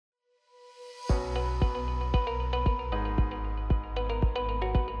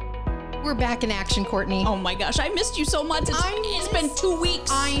We're back in action, Courtney. Oh my gosh, I missed you so much. It's been 2 weeks.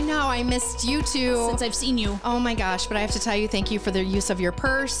 I know, I missed you too. Since I've seen you. Oh my gosh, but I have to tell you, thank you for the use of your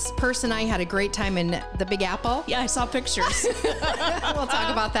purse. Purse and I had a great time in the Big Apple. Yeah, I saw pictures. We'll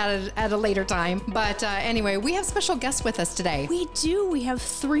talk about that at a later time. But anyway, we have special guests with us today. We do. We have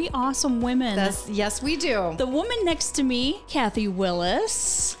 3 awesome women. Yes, we do. The woman next to me, Cathy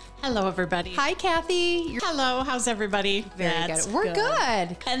Willis. Hello, everybody. Hi, Cathy. Hello. How's everybody? Very good. We're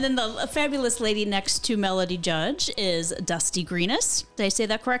good. And then the fabulous lady next to Melody Judge is Dusti Grenus. Did I say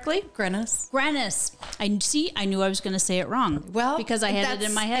that correctly? Grenus. Grenus. I knew I was going to say it wrong. Well, because I had it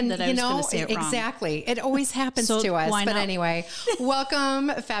in my head that I was going to say it wrong. Exactly. It always happens So to us. why But not? anyway,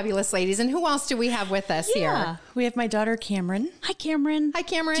 welcome, fabulous ladies. And who else do we have with us here? We have my daughter, Cameron. Hi, Cameron. Hi,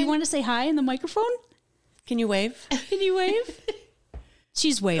 Cameron. Do you want to say hi in the microphone? Can you wave? Can you wave?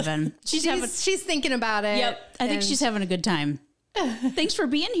 She's waving. She's thinking about it. Yep. I think she's having a good time. Thanks for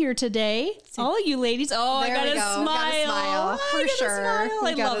being here today. All of you ladies. Oh, There I got we a go. smile. Got a smile for I got sure. A smile.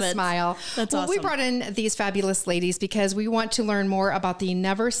 I got love a it. smile. That's well, awesome. we brought in these fabulous ladies because we want to learn more about the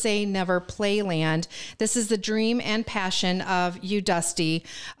Never Say Never Playland. This is the dream and passion of you, Dusti.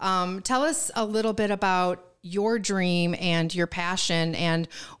 Tell us a little bit about your dream and your passion and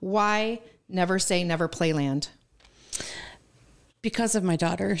why Never Say Never Playland. Because of my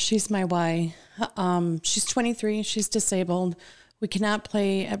daughter. She's my why. She's 23. She's disabled. We cannot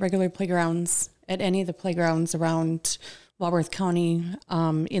play at regular playgrounds, at any of the playgrounds around Walworth County,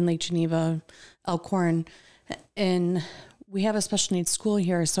 in Lake Geneva, Elkhorn. And we have a special needs school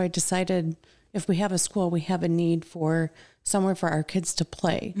here. So I decided if we have a school, we have a need for somewhere for our kids to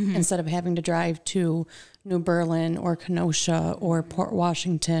play instead of having to drive to New Berlin or Kenosha or Port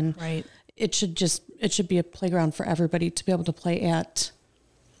Washington. Right. It should be a playground for everybody to be able to play at,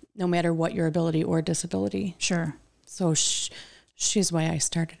 no matter what your ability or disability. Sure. So she's why I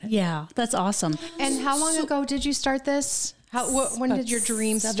started it. Yeah, that's awesome. And how long ago did you start this? When did your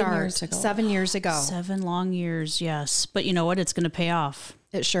dream 7 start? years ago. 7 years ago. 7 long years, yes. But you know what? It's going to pay off.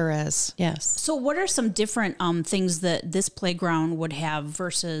 It sure is. Yes. So what are some different things that this playground would have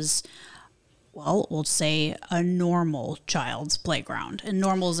versus, well, we'll say a normal child's playground? And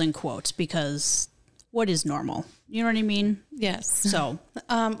normal's in quotes because what is normal? You know what I mean? Yes. So,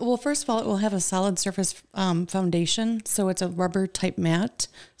 well, first of all, it will have a solid surface foundation. So it's a rubber type mat.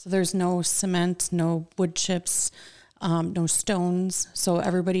 So there's no cement, no wood chips, no stones. So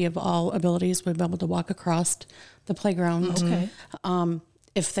everybody of all abilities would be able to walk across the playground. Okay.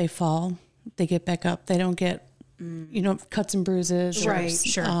 If they fall, they get back up. They don't get, cuts and bruises or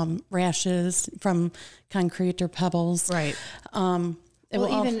rashes from concrete or pebbles. right. And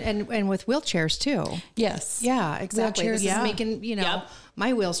with wheelchairs too. Yes. Yeah, exactly. Wheelchairs, This is making, Yep.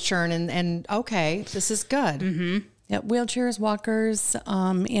 my wheels churn and okay, this is good. Mm-hmm. Yeah, wheelchairs, walkers,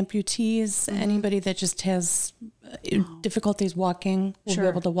 amputees, anybody that just has difficulties walking will be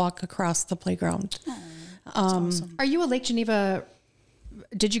able to walk across the playground. Awesome. Are you a Lake Geneva?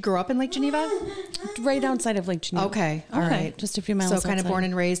 Did you grow up in Lake Geneva? Right outside of Lake Geneva. Okay. All right. Just a few miles So kind of outside. born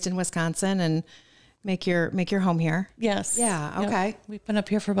and raised in Wisconsin and make your home here. Yes. Yeah, Yep. okay. We've been up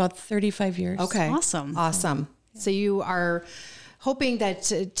here for about 35 years. Okay. Awesome. Awesome. So you are hoping that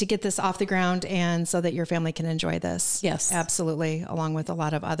to get this off the ground and so that your family can enjoy this. Yes. Absolutely. Along with a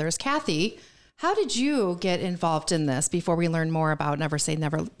lot of others. Cathy, how did you get involved in this before we learn more about Never Say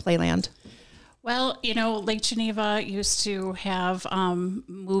Never Playland? Well, Lake Geneva used to have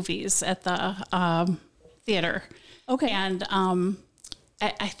movies at the theater. Okay. And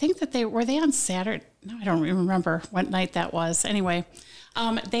I think that they on Saturday. No, I don't even remember what night that was. Anyway,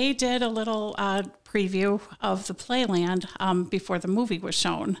 they did a little preview of the Playland before the movie was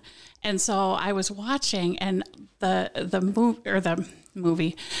shown. And so I was watching, and the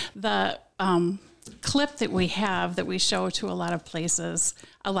clip that we have that we show to a lot of places,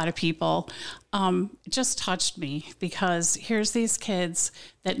 a lot of people, just touched me because here's these kids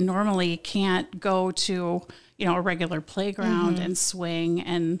that normally can't go to, a regular playground and swing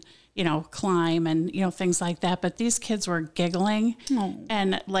and, climb and, things like that. But these kids were giggling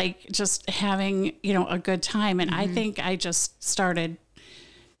and like just having, a good time. And I think I just started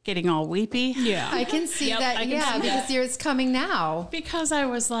getting all weepy. Yeah. I can see that. I can Yeah, see because it's coming now. Because I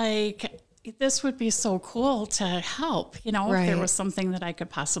was like, this would be so cool to help, if there was something that I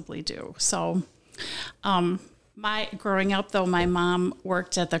could possibly do. So, growing up though, my mom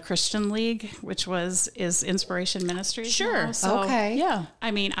worked at the Christian League, which is Inspiration Ministries. Sure. Now. So, Okay. Yeah.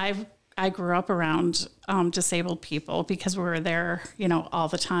 I mean, I grew up around disabled people because we were there, all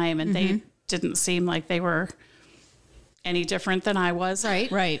the time, and they didn't seem like they were any different than I was.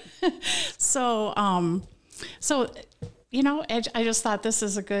 Right. Right. So, I just thought this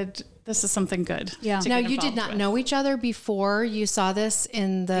is a good this is something good. Yeah. to Now, get you did involved not with. know each other before you saw this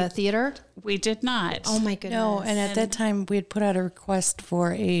in the theater? We did not. Oh my goodness. No, and at that time we had put out a request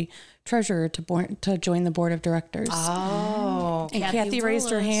for a treasurer to join the board of directors. Oh. And Cathy raised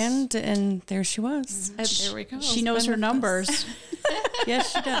her hand, and there she was. And there we go. She knows her numbers.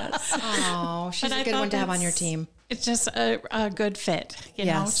 Yes, she does. Oh, she's But a I good one thought to have on your it's- team. It's just a good fit, you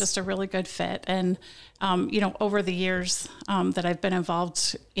know, Yes. just a really good fit. And, you know, over the years that I've been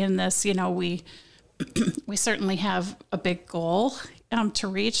involved in this, you know, we certainly have a big goal to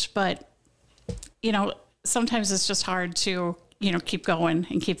reach, but, you know, sometimes it's just hard to, you know, keep going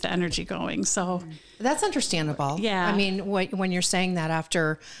and keep the energy going. So That's understandable. Yeah. I mean, when you're saying that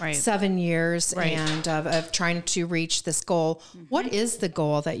after Right. 7 years Right. and of trying to reach this goal, what is the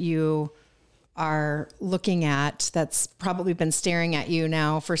goal that you are looking at that's probably been staring at you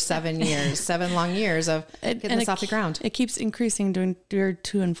now for 7 years, 7 long years of getting this off the ground? It keeps increasing due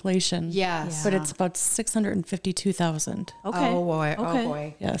to inflation. Yes. But it's about 652,000. Okay. Oh boy. Oh Okay.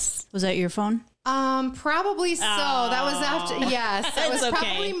 boy. Yes. Was that your phone? Probably so. That was after, yes, that was It's okay.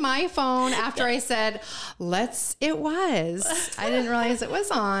 probably my phone after I said, it was. I didn't realize it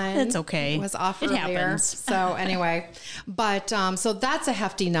was on. It's okay. It was off It earlier. happens. So anyway, but, so that's a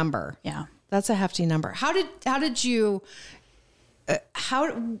hefty number. Yeah. That's a hefty number. How did you,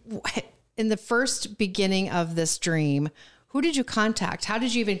 in the first beginning of this dream, who did you contact? How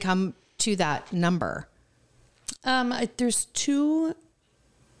did you even come to that number? There's 2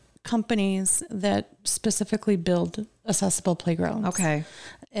 companies that specifically build accessible playgrounds. Okay.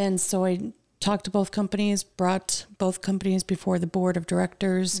 And so I talked to both companies, brought both companies before the board of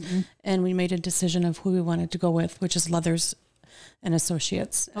directors, and we made a decision of who we wanted to go with, which is Leathers and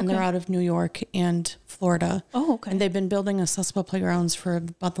Associates. And they're out of New York and Florida. Oh, okay. And they've been building accessible playgrounds for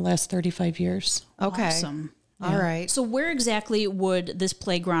about the last 35 years. Okay. Awesome. All right. So where exactly would this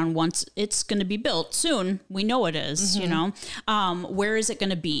playground, once it's going to be built soon, we know it is, you know, where is it going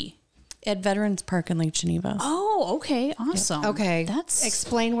to be? At Veterans Park in Lake Geneva. Oh, okay. Awesome. Okay. That's,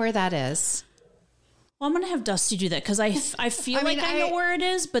 Explain where that is. well, I'm going to have Dusti do that because I feel I mean, like I know where it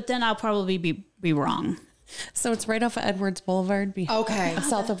is, but then I'll probably be wrong. So it's right off of Edwards Boulevard, Okay.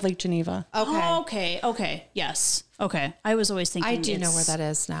 south of Lake Geneva. Okay. Oh, okay. Yes. Okay. I was always thinking I do know it's- where that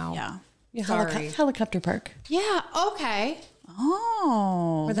is now. Yeah. Yeah, Sorry. helicopter park, Yeah. Okay.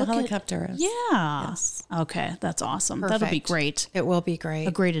 Oh. where the look at- helicopter is. Yeah. Yes. Okay. That's awesome. That'll be Perfect. great. It will be great.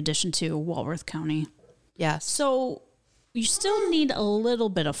 A great addition to Walworth County. Yes. So you still need a little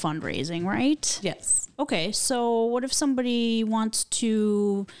bit of fundraising, right? Yes. Okay. So what if somebody wants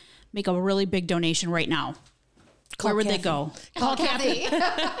to make a really big donation right now? Where would they Cathy. go? Call Cathy.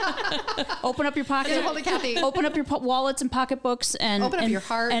 Open up your pocket. Get a hold of Cathy. Open up your wallets and pocketbooks and Open up your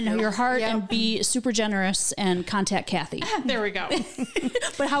heart. and your heart Yep. and be super generous and contact Cathy. there we go.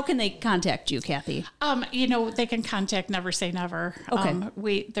 But how can they contact you, Cathy? You know, they can contact Never Say Never.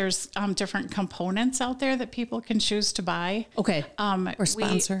 Okay. There's different components out there that people can choose to buy. Okay. Or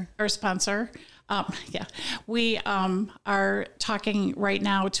sponsor. Or sponsor. Yeah. We are talking right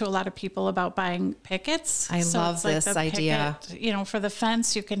now to a lot of people about buying pickets. I love it's like this the idea. picket, you know, for the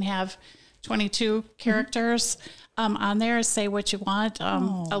fence, you can have 22 characters on there. Say what you want.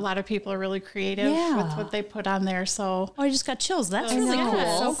 A lot of people are really creative with what they put on there. So Oh, I just got chills. That's I really know.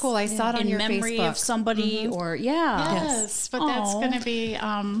 cool. So cool. I saw it on In your memory Facebook. of somebody or yeah. yes, but that's Aw. going to be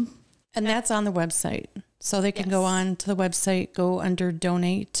And that's on the website. So they can go on to the website, go under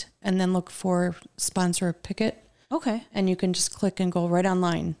donate, and then look for sponsor a picket. Okay. And you can just click and go right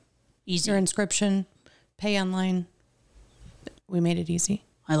online. Easy. Your inscription, pay online. We made it easy.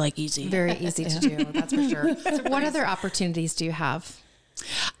 I like easy. Very easy to do. That's for sure. So what other opportunities do you have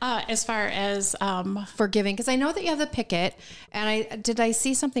as far as for giving? Because I know that you have the picket, and I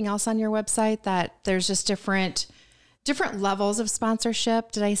see something else on your website that there's just different levels of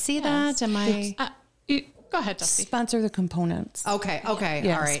sponsorship. Did I see that? Am I? go ahead, Dusti. Sponsor the components. Okay. Yeah, All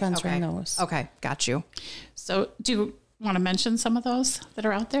right. sponsoring Okay. those. Okay. Got you. So do you want to mention some of those that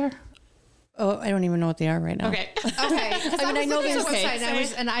are out there? Oh, I don't even know what they are right now. Okay. Okay. I know there's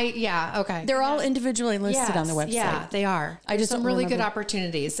there's- website, okay. They're all individually listed on the Yes, website. Yeah, they are. I There's just some don't really good remember.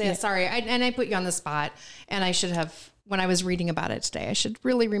 opportunities. Yeah, sorry, I put you on the spot, and I should have, when I was reading about it today, I should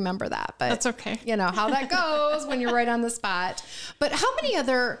really remember that. But That's okay. You know how that goes when you're right on the spot. But how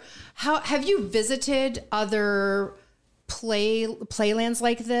have you visited other playlands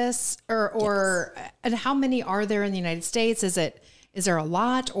like this, or and how many are there in the United States? Is there a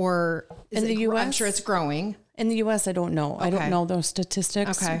lot, or is In the I'm US? sure it's growing. In the U.S., I don't know. I Okay. don't know those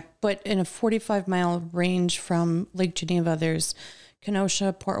statistics. Okay. But in a 45-mile range from Lake Geneva, there's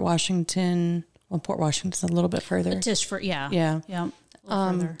Kenosha, Port Washington. Well, Port Washington's a little bit further. Just for Yeah. Yeah.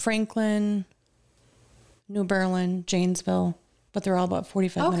 further? Franklin, New Berlin, Janesville, but they're all about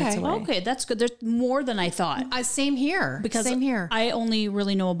 45 minutes away. Okay, that's good. There's more than I thought. Same here. Same here. I only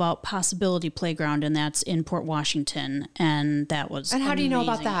really know about Possibility Playground, and that's in Port Washington, and that was And how do you know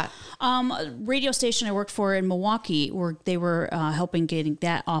about amazing. that? A radio station I worked for in Milwaukee, where they were helping getting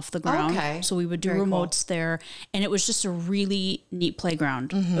that off the ground. Okay. So we would do Very cool. remotes there, and it was just a really neat playground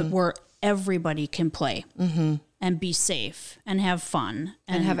Mm-hmm. where everybody can play. And be safe and have fun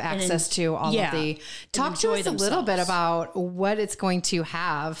and have access to all of the. Talk to us a little bit about what it's going to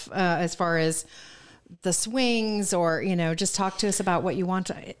have as far as the swings, or just talk to us about what you want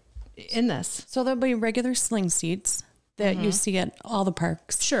in this. So there'll be regular sling seats that you see at all the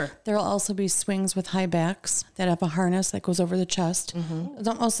parks. Sure. There'll also be swings with high backs that have a harness that goes over the chest.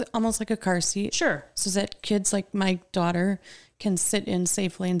 It's almost like a car seat. Sure. So that kids like my daughter can sit in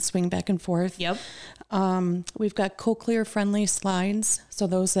safely and swing back and forth. Yep. We've got cochlear friendly slides. So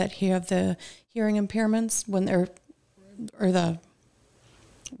those that have the hearing impairments when they're, or the,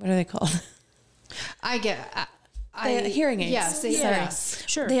 what are they called? Hearing aids. Yes. Yes.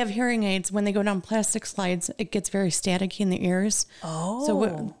 Sure. They have hearing aids. When they go down plastic slides, it gets very staticky in the ears. Oh.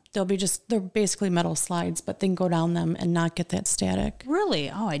 So they're basically metal slides, but they can go down them and not get that static. Really?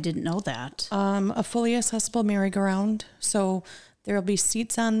 Oh, I didn't know that. A fully accessible merry-go-round. So there'll be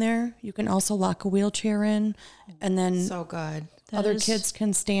seats on there. You can also lock a wheelchair in, and then So good. other kids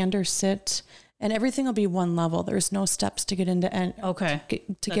can stand or sit. And everything will be one level. There's no steps to get into Okay.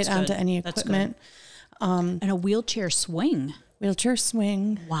 get onto any equipment. And a wheelchair swing. Wheelchair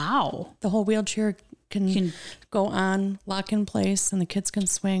swing. Wow. The whole wheelchair can go on, lock in place, and the kids can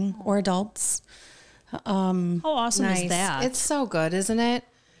swing, or adults. How awesome Nice. is that? It's so good, isn't it?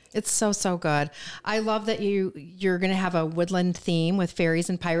 It's so good. I love that you're going to have a woodland theme with fairies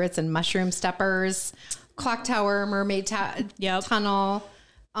and pirates and mushroom steppers, clock tower, mermaid tunnel,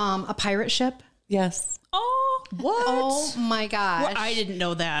 a pirate ship. Yes. Oh, what? Oh my gosh. Well, I didn't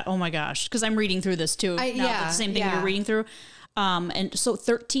know that. Oh my gosh. Because I'm reading through this too. Yeah, the same thing yeah. you're reading through. And so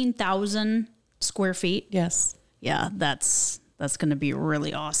 13,000 square feet. Yes. Yeah, that's going to be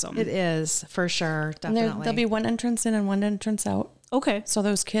really awesome. It is, for sure. And Definitely. there'll be one entrance in and one entrance out. Okay. So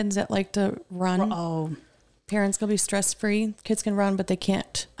those kids that like to run, parents will be stress-free. Kids can run, but they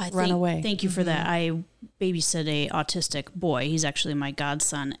can't run away. Thank you for that. I babysit a autistic boy. He's actually my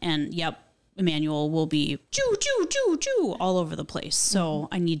godson. And yep, Emmanuel will be choo all over the place. So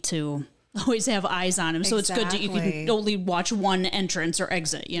I need to always have eyes on him. So it's good that you can only watch one entrance or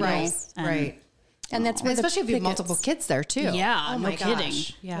exit, you know? Right. Right. And that's where Especially if you have pickets- multiple kids there too. Yeah, Oh no my kidding.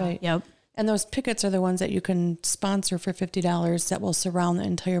 gosh. Yeah. Right. Yep. And those pickets are the ones that you can sponsor for $50 that will surround the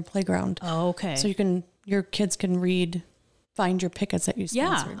entire playground. Oh, okay. So your kids can find your pickets that you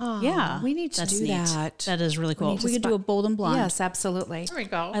sponsored. Yeah. We need to That's do neat. that. That is really cool. need to We could do a bold and blonde. Yes, absolutely. There we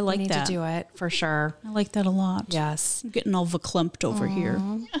go. I like We need that. to do it for sure. I like that a lot. Yes. I'm getting all verklempt over here.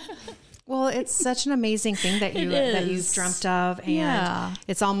 Well, it's such an amazing thing that you've is. dreamt of, and Yeah.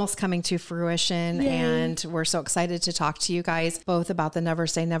 it's almost coming to fruition. And we're so excited to talk to you guys both about the Never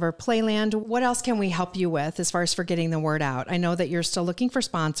Say Never Playland. What else can we help you with as far as for getting the word out? I know that you're still looking for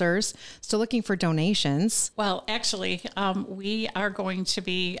sponsors, still looking for donations. Well, actually, we are going to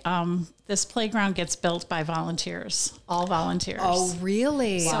be, this playground gets built by volunteers, all volunteers. Oh,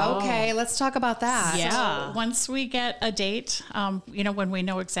 really? Okay, let's talk about that. Yeah. So once we get a date, when we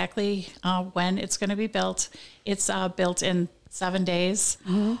know exactly when it's going to be built, it's built in 7 days.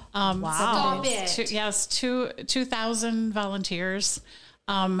 Wow. Stop it. 2,000 volunteers.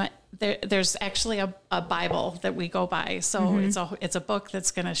 There's actually a Bible that we go by. So it's a book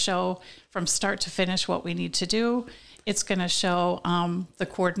that's going to show from start to finish what we need to do. It's going to show the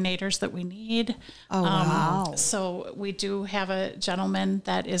coordinators that we need. Oh, wow. So we do have a gentleman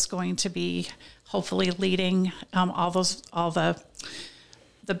that is going to be hopefully leading all the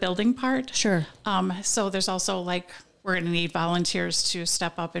building part. Sure. So there's also we're going to need volunteers to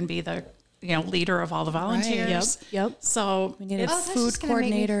step up and be the leader of all the volunteers. Yep. So We need a That's food just gonna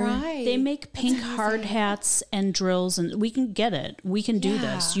make me coordinator. cry. They make pink hard hats and drills, and we can get it. We can do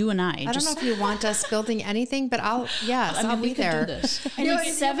this. You and I. I don't know if you want us building anything, but I'll be we there. can do this. I know, And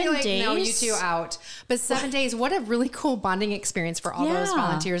you'd 7 be like, days. No, you two out. But 7 days, what a really cool bonding experience for all those Yeah.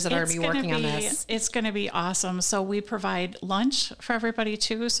 volunteers that are it's going to be gonna working on this. It's going to be awesome. So we provide lunch for everybody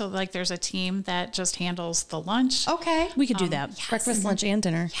too. So there's a team that just handles the lunch. Okay. We could do that. Breakfast, lunch, and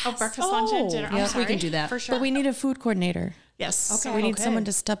dinner. Oh, breakfast, lunch, and dinner. I'm we sorry. can do that. For sure. But we need a food coordinator. Yes. So we need someone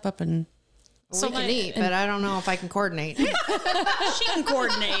to step up and So we can eat, but I don't know if I can coordinate. She can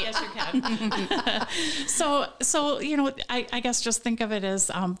coordinate. Yes, you can. So I guess just think of it as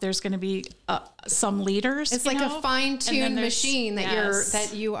there's going to be some leaders. It's like a fine-tuned machine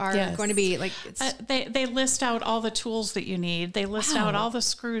that you are going to be like. They list out all the tools that you need. They list out all the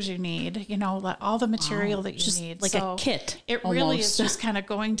screws you need. All the material that you need. Like a kit. It really is just kind of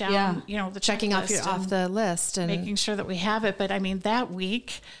going down. The checking off the list and making sure that we have it. But I mean, that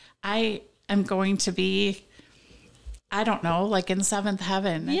week I am going to be, I don't know, like in seventh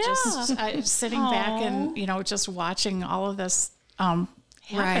heaven. Just sitting back and, just watching all of this happening.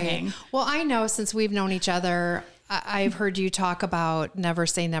 Right. Well, I know since we've known each other, I've heard you talk about Never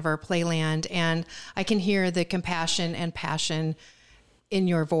Say Never Playland, and I can hear the compassion and passion in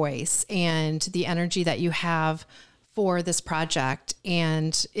your voice and the energy that you have for this project.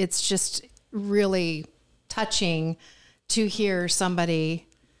 And it's just really touching to hear somebody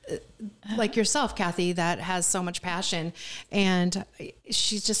like yourself, Cathy, that has so much passion, and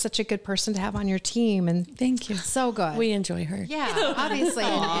she's just such a good person to have on your team. And thank you. So good. We enjoy her. Yeah, obviously.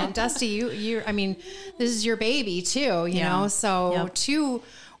 and Dusti, you, I mean, this is your baby too, you know, so two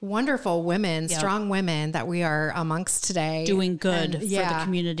wonderful women, strong women that we are amongst today. Doing good for the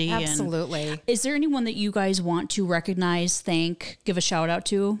community. Absolutely. And is there anyone that you guys want to recognize, thank, give a shout out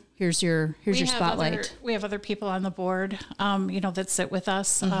to? Here's your spotlight. We have other people on the board, that sit with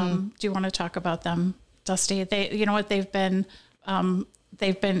us. Do you want to talk about them, Dusti?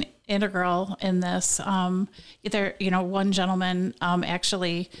 They've been integral in this. One gentleman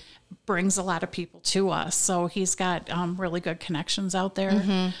actually brings a lot of people to us. So he's got really good connections out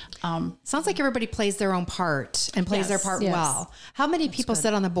there. Sounds like everybody plays their own part and plays their part well. How many people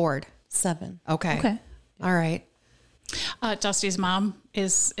sit on the board? 7. Okay. All right. Dusti's mom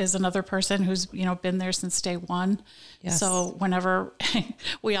is another person who's, been there since day one. Yes. So whenever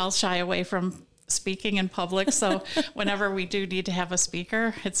we all shy away from speaking in public. So whenever we do need to have a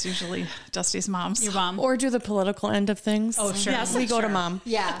speaker, it's usually Dusti's mom's. Your mom. Or do the political end of things. Oh, sure. Yes, we go to mom.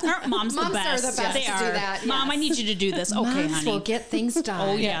 Yeah. Moms Moms the best. are the best They to are. do that. Mom, I need you to do this. Okay, Moms honey. will get things done.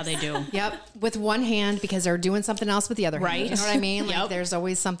 Oh, yeah, they do. Yep. With one hand because they're doing something else with the other Right. hand. You know what I mean? Yep. Like there's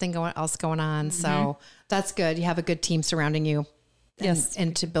always something else going on. So that's good. You have a good team surrounding you. Yes.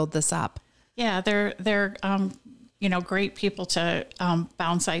 And to build this up. Yeah, they're great people to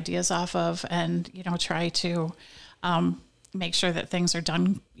bounce ideas off of, and try to make sure that things are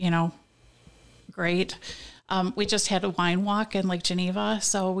done great. We just had a wine walk in Lake Geneva,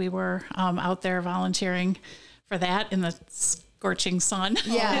 so we were out there volunteering for that in the scorching sun.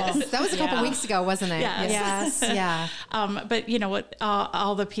 Yes, that was a couple weeks ago, wasn't it? Yes. Yeah. But what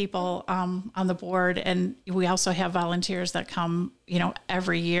all the people on the board, and we also have volunteers that come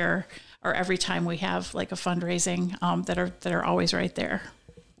every year or every time we have like a fundraising that are always right there.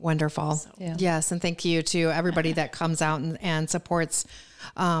 Wonderful. Yes, and thank you to everybody that comes out and supports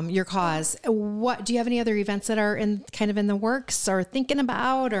your cause. What do you have any other events that are in the works or thinking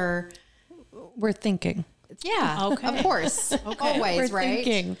about, or we're thinking? Yeah, okay. Of course. Always, we're right?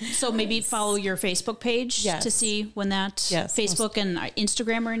 Thinking. So maybe follow your Facebook page to see when that Facebook and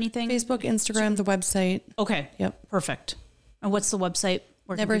Instagram or anything. Facebook, Instagram, the website. Okay. Yep. Perfect. And what's the website?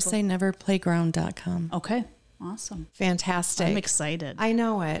 NeverSayNeverPlayground.com. Okay. Awesome. Fantastic. I'm excited. I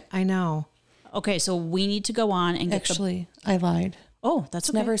know it. I know. Okay, so we need to go on and get I lied. Oh, that's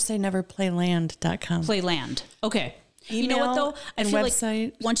okay. NeverSayNeverPlayland.com. Playland. Okay. Email, you know what though? I feel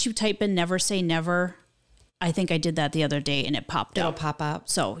website. like once you type in Never Say Never, I think I did that the other day and it popped up. It'll pop up.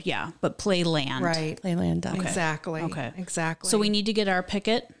 So yeah, but Playland. Right. Playland.com. Okay. Exactly. Okay. Exactly. So we need to get our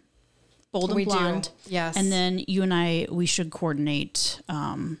picket, bold and We do. blonde. Yes. And then you and we should coordinate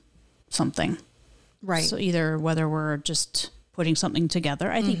something. Right. So either whether we're just putting something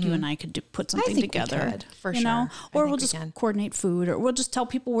together, I think you and I could put something think we together. could, for you sure. know? I Or think we'll we just can. coordinate food, or we'll just tell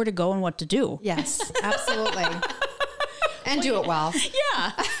people where to go and what to do. Yes, absolutely. And do it well.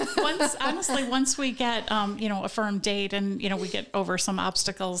 Yeah. Once we get a firm date and we get over some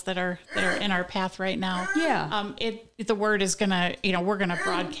obstacles that are in our path right now. Yeah. The word is gonna we're gonna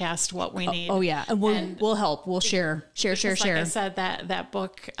broadcast what we need. Oh yeah, and we'll help. We'll share. Like I said, that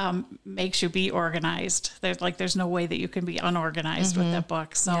book makes you be organized. There's no way that you can be unorganized with that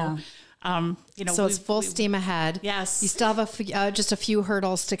book. So. So it's full steam ahead. Yes. You still have just a few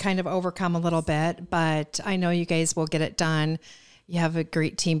hurdles to kind of overcome a little bit, but I know you guys will get it done. You have a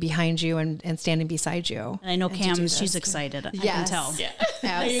great team behind you and standing beside you. And I know to Cam, do this. she's excited. I can Yes. tell. Yeah. Absolutely.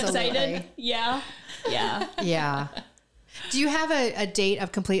 Are you excited? Yeah. Yeah. Yeah. Do you have a date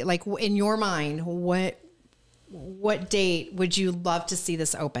of complete, like in your mind, what date would you love to see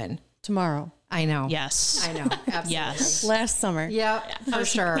this open? tomorrow. I know. Yes. I know. Absolutely. Yes. Last summer. Yeah, for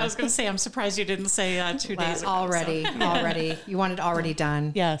sure. I was going to say, I'm surprised you didn't say 2 days ago. Already. You want it already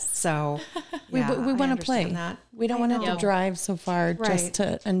done. Yes. So We want to play. That. We don't want to have to drive so far just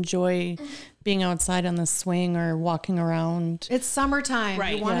to enjoy being outside on the swing or walking around. It's summertime.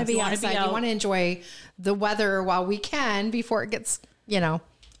 Right. You want to be outside. You want to enjoy the weather while we can before it gets,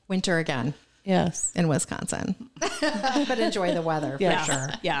 winter again. Yes. In Wisconsin. But enjoy the weather for sure.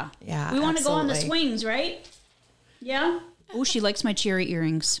 Yeah. Yeah. We want to go on the absolutely. swings, right? Yeah. Oh, she likes my cherry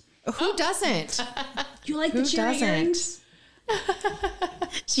earrings. Who doesn't? You like the cherry earrings?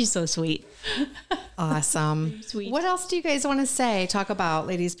 She's so sweet. Awesome. Sweet. What else do you guys want to talk about,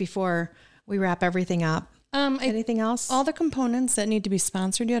 ladies, before we wrap everything up? Anything else? All the components that need to be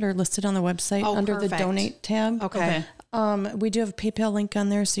sponsored yet are listed on the website under the donate tab. Okay. We do have a PayPal link on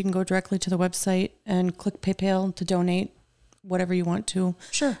there, so you can go directly to the website and click PayPal to donate whatever you want to.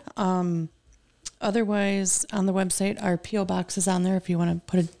 Sure. Otherwise, on the website, our P.O. box is on there if you want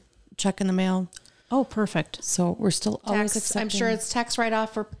to put a check in the mail. Oh, perfect. So we're still always Text. accepting. I'm sure it's text right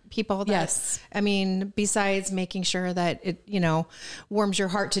off for people. That, Yes. I mean, besides making sure that it, warms your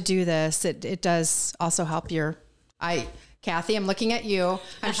heart to do this, it does also help Cathy, I'm looking at you.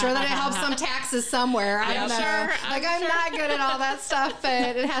 I'm sure that it helps some taxes somewhere. I don't know. I'm not good at all that stuff,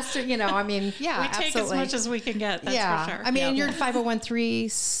 but it has to, We absolutely. take as much as we can get. That's for sure. I mean, you're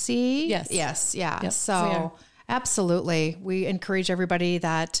 501(c)(3). Yes. Yeah. Yep. So absolutely. We encourage everybody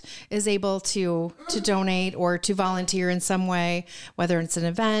that is able to donate or to volunteer in some way, whether it's an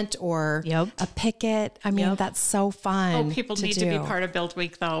event or a picket. I mean, that's so fun. People need to be part of Build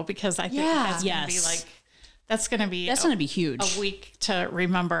Week, though, because I think that's going to be that's going to be huge. A week to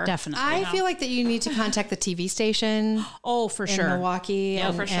remember. Definitely. I feel like that you need to contact the TV station. Oh, for sure. In Milwaukee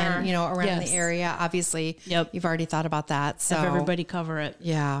and, for sure. and around the area. Obviously, you've already thought about that. So have everybody cover it.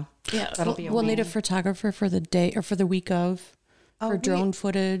 Yeah. That'll be We'll need a photographer for the day or for the week of. For drone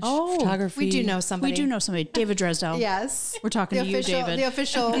footage, photography. We do know somebody. David Dresdow. Yes. We're talking to you, David. The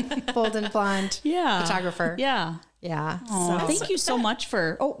official Bold and Blonde photographer. Yeah. Yeah. So. Thank you so much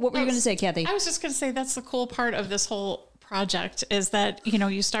for... Oh, what were you going to say, Cathy? I was just going to say that's the cool part of this whole project is that,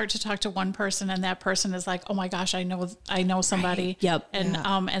 you start to talk to one person and that person is like, oh my gosh, I know somebody. Right. Yep. And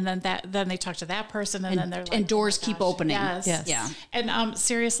and then they talk to that person and then they're like, and doors keep opening. Yes. Yeah. And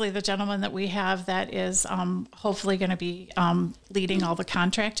seriously, the gentleman that we have that is hopefully going to be leading all the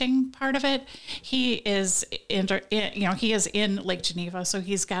contracting part of it, he is he is in Lake Geneva, so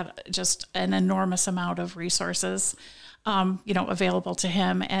he's got just an enormous amount of resources available to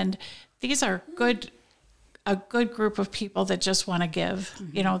him, and these are a good group of people that just want to give,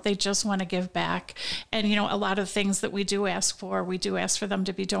 they just want to give back. And, a lot of things that we do ask for them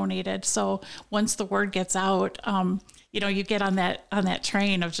to be donated. So once the word gets out, you get on that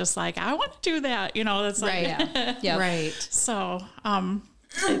train of just like, I want to do that, that's like, Right. So,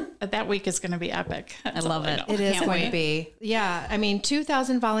 that week is going to be epic. I love it. It is going to be. Yeah. I mean,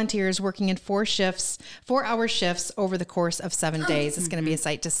 2,000 volunteers working in 4-hour shifts over the course of 7 days. It's going to be a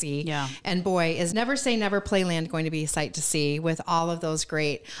sight to see. Yeah. And boy, is Never Say Never Playland going to be a sight to see with all of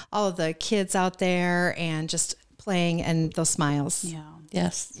the kids out there and just playing and those smiles. Yeah.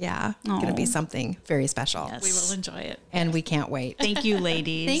 Yes. Yeah. Going to be something very special. Yes. we will enjoy it. And we can't wait. Thank you,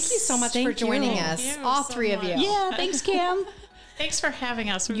 ladies. Thank you so much for joining us. Thank you All so three of you. much. Yeah. Thanks, Cam. Thanks for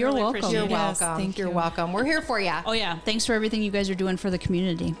having us. We You're really welcome. appreciate You're it. welcome. You're welcome. We're here for you. Oh, yeah. Thanks for everything you guys are doing for the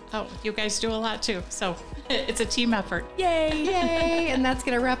community. Oh, you guys do a lot too. So it's a team effort. Yay. Yay. And that's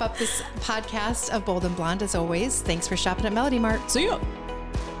going to wrap up this podcast of Bold and Blonde. As always, thanks for shopping at Melody Mart. See ya.